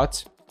 2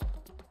 spots.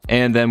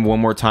 And then one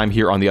more time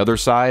here on the other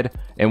side.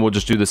 And we'll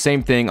just do the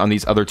same thing on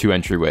these other 2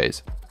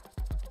 entryways.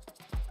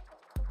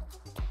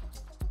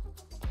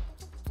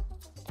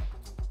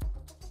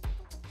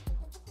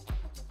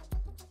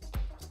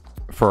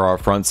 For our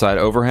front side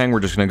overhang, we're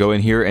just going to go in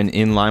here and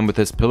in line with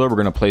this pillar, we're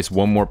going to place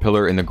one more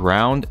pillar in the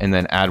ground and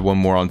then add one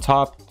more on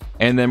top.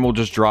 And then we'll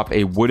just drop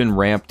a wooden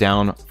ramp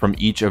down from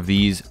each of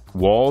these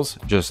walls,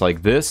 just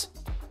like this.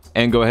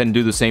 And go ahead and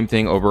do the same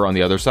thing over on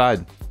the other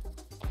side.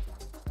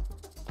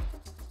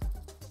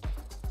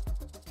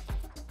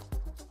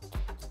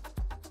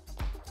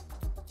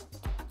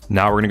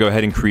 Now we're going to go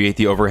ahead and create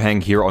the overhang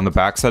here on the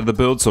back side of the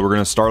build. So we're going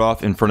to start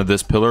off in front of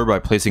this pillar by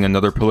placing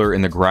another pillar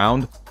in the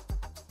ground.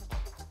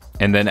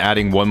 And then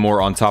adding one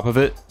more on top of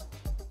it.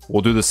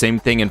 We'll do the same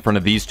thing in front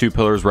of these 2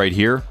 pillars right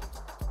here.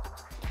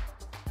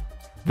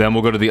 Then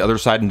we'll go to the other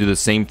side and do the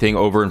same thing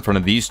over in front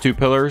of these 2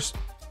 pillars.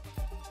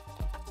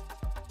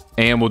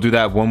 And we'll do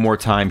that one more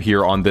time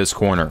here on this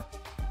corner.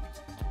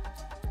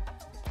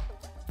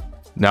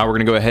 Now we're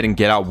going to go ahead and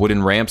get out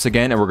wooden ramps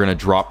again, and we're going to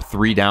drop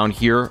 3 down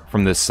here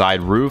from this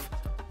side roof.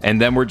 And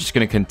then we're just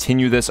going to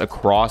continue this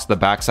across the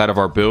back side of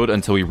our build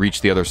until we reach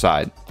the other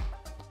side.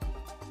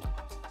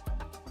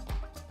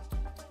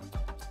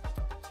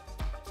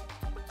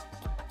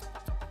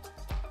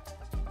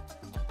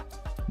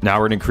 Now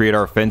we're going to create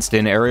our fenced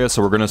in area.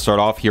 So we're going to start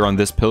off here on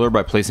this pillar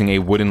by placing a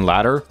wooden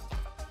ladder.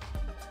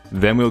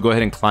 Then we'll go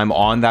ahead and climb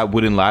on that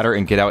wooden ladder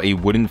and get out a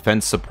wooden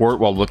fence support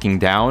while looking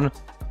down.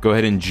 Go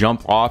ahead and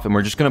jump off, and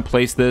we're just going to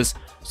place this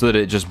so that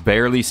it just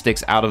barely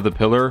sticks out of the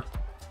pillar.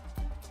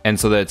 And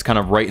so that it's kind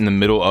of right in the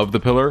middle of the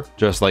pillar,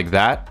 just like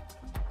that.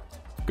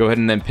 Go ahead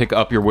and then pick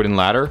up your wooden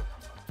ladder.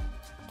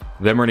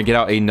 Then we're going to get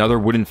out another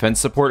wooden fence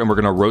support, and we're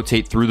going to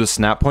rotate through the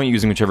snap point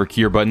using whichever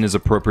key or button is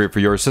appropriate for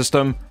your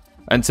system,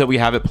 until we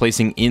have it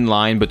placing in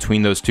line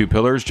between those 2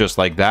 pillars, just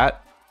like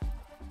that.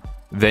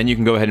 Then you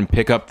can go ahead and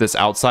pick up this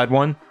outside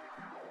one.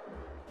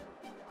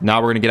 Now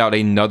we're going to get out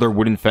another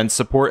wooden fence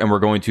support, and we're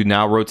going to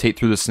now rotate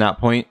through the snap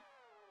point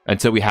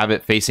until we have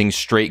it facing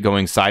straight,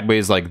 going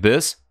sideways like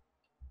this.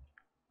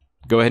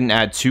 Go ahead and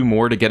add 2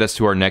 more to get us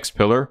to our next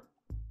pillar.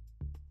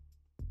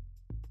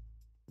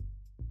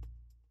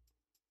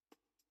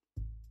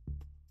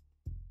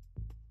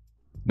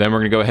 Then we're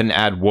going to go ahead and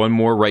add one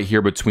more right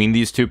here between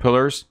these 2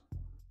 pillars.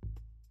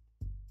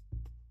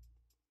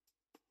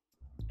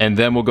 And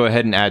then we'll go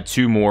ahead and add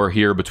 2 more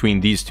here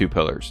between these 2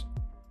 pillars.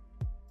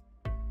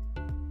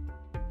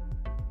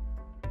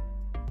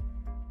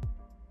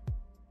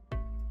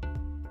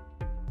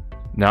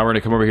 Now we're going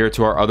to come over here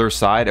to our other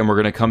side, and we're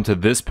going to come to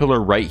this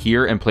pillar right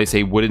here and place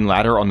a wooden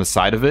ladder on the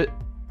side of it.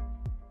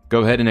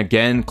 Go ahead and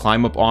again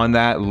climb up on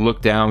that,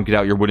 look down, get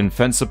out your wooden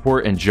fence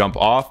support and jump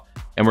off.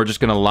 And we're just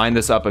going to line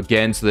this up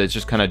again so that it's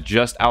just kind of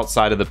just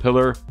outside of the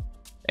pillar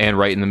and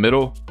right in the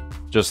middle,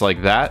 just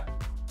like that.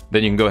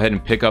 Then you can go ahead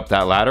and pick up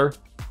that ladder.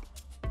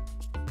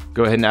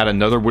 Go ahead and add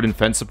another wooden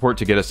fence support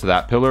to get us to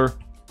that pillar.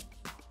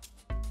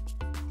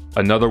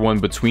 Another one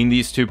between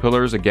these 2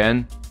 pillars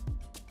again.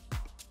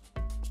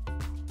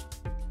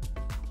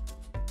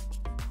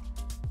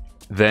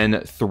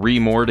 Then 3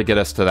 more to get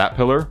us to that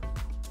pillar.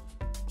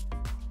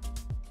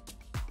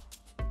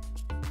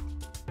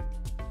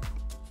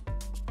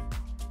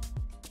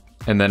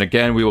 And then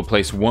again, we will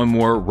place one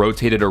more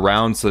rotated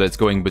around so that it's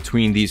going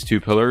between these 2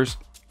 pillars,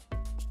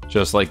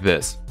 just like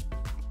this.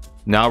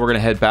 Now we're going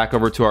to head back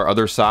over to our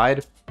other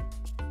side,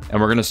 and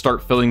we're going to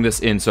start filling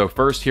this in. So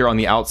first here on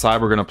the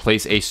outside, we're going to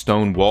place a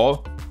stone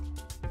wall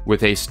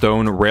with a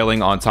stone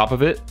railing on top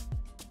of it.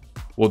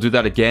 We'll do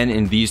that again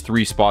in these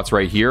 3 spots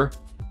right here.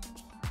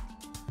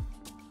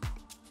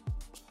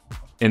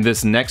 In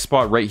this next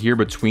spot right here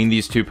between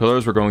these 2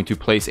 pillars, we're going to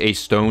place a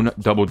stone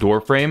double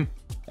door frame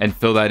and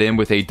fill that in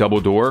with a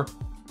double door,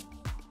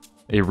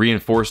 a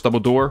reinforced double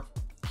door.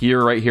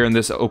 Here, right here in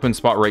this open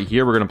spot right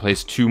here, we're going to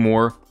place 2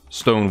 more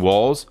stone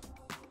walls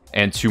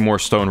and 2 more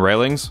stone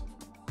railings.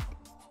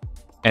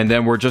 And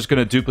then we're just going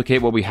to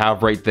duplicate what we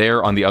have right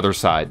there on the other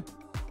side.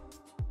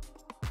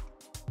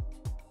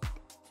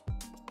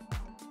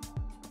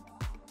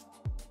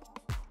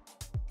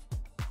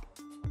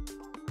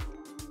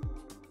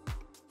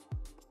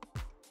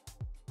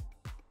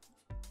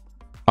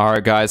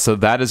 Alright guys, so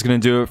that is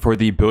going to do it for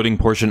the building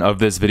portion of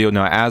this video.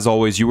 Now as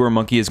always,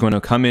 UwereAmonkey is going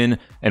to come in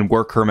and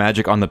work her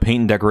magic on the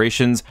paint and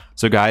decorations.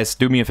 So guys,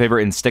 do me a favor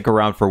and stick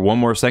around for one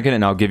more second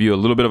and I'll give you a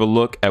little bit of a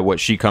look at what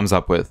she comes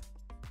up with.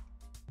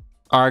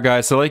 Alright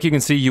guys, so like you can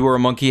see,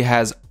 UwereAmonkey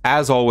has,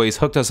 as always,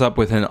 hooked us up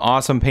with an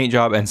awesome paint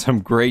job and some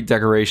great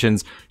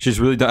decorations. She's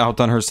really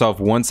outdone herself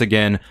once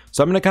again.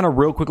 So I'm going to kind of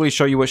real quickly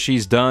show you what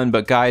she's done.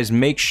 But guys,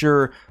 make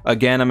sure,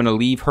 again, I'm going to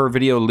leave her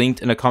video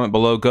linked in a comment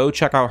below. Go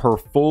check out her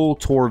full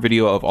tour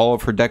video of all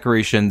of her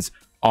decorations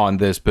on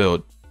this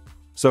build.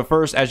 So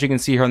first, as you can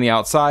see here on the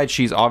outside,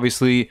 she's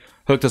obviously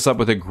hooked us up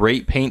with a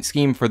great paint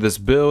scheme for this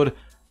build.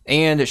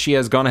 And she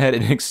has gone ahead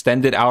and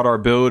extended out our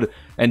build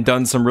and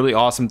done some really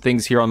awesome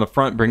things here on the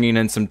front, bringing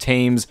in some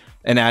tames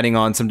and adding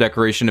on some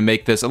decoration to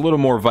make this a little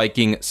more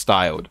Viking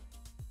styled.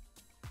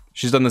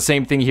 She's done the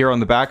same thing here on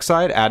the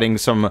backside, adding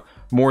some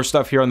more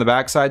stuff here on the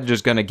backside,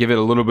 just going to give it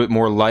a little bit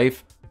more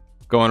life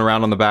going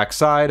around on the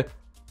backside.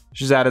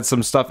 She's added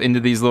some stuff into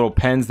these little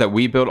pens that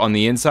we built on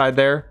the inside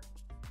there.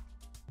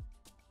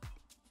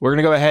 We're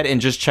going to go ahead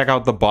and just check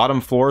out the bottom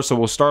floor. So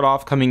we'll start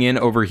off coming in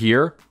over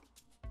here.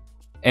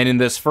 And in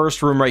this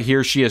first room right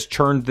here, she has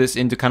turned this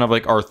into kind of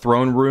like our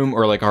throne room,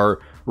 or like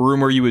our room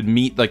where you would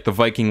meet like the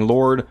Viking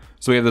Lord.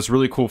 So we have this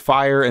really cool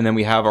fire, and then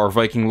we have our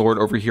Viking Lord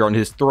over here on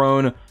his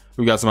throne.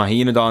 We've got some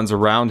hyenodons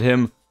around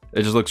him.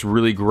 It just looks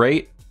really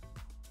great.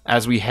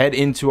 As we head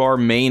into our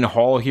main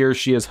hall here,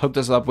 she has hooked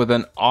us up with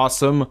an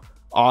awesome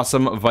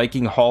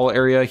Viking hall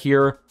area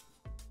here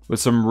with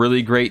some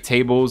really great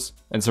tables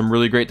and some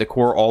really great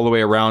decor all the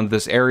way around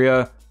this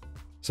area.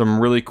 Some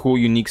really cool,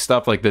 unique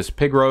stuff like this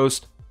pig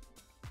roast.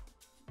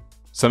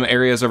 Some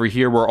areas over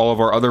here where all of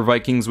our other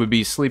Vikings would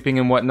be sleeping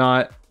and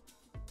whatnot.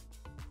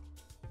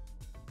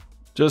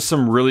 Just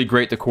some really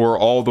great decor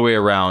all the way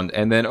around.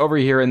 And then over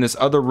here in this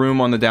other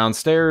room on the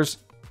downstairs,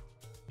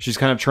 she's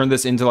kind of turned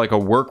this into like a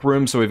work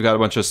room. So we've got a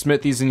bunch of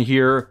smithies in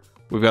here.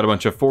 We've got a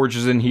bunch of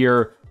forges in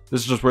here.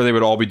 This is just where they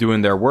would all be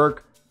doing their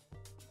work.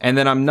 And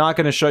then I'm not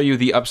going to show you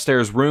the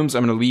upstairs rooms.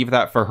 I'm going to leave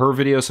that for her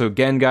video. So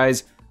again,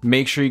 guys,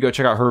 make sure you go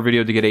check out her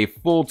video to get a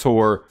full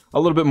tour, a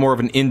little bit more of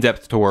an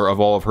in-depth tour of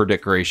all of her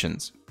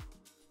decorations.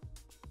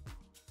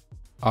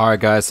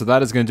 Alright guys, so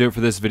that is going to do it for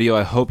this video.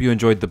 I hope you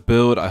enjoyed the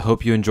build, I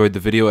hope you enjoyed the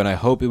video, and I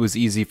hope it was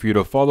easy for you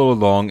to follow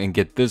along and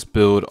get this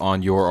build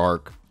on your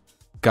arc.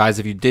 Guys,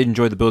 if you did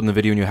enjoy the build in the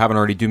video and you haven't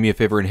already, do me a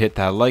favor and hit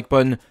that like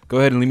button. Go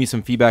ahead and leave me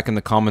some feedback in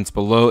the comments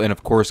below. And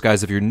of course,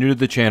 guys, if you're new to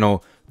the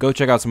channel, go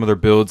check out some other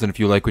builds. And if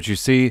you like what you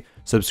see,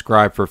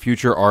 subscribe for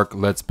future Arc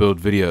Let's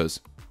Build videos.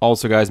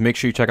 Also, guys, make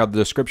sure you check out the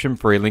description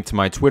for a link to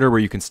my Twitter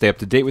where you can stay up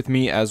to date with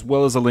me, as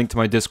well as a link to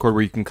my Discord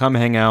where you can come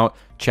hang out,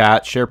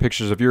 chat, share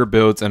pictures of your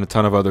builds, and a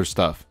ton of other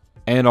stuff.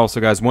 And also,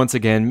 guys, once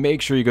again,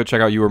 make sure you go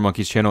check out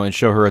UwereAmonkey's channel and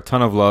show her a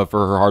ton of love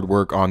for her hard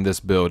work on this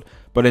build.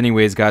 But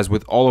anyways, guys,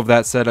 with all of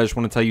that said, I just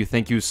want to tell you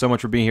thank you so much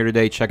for being here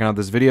today, checking out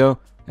this video,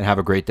 and have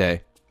a great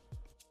day.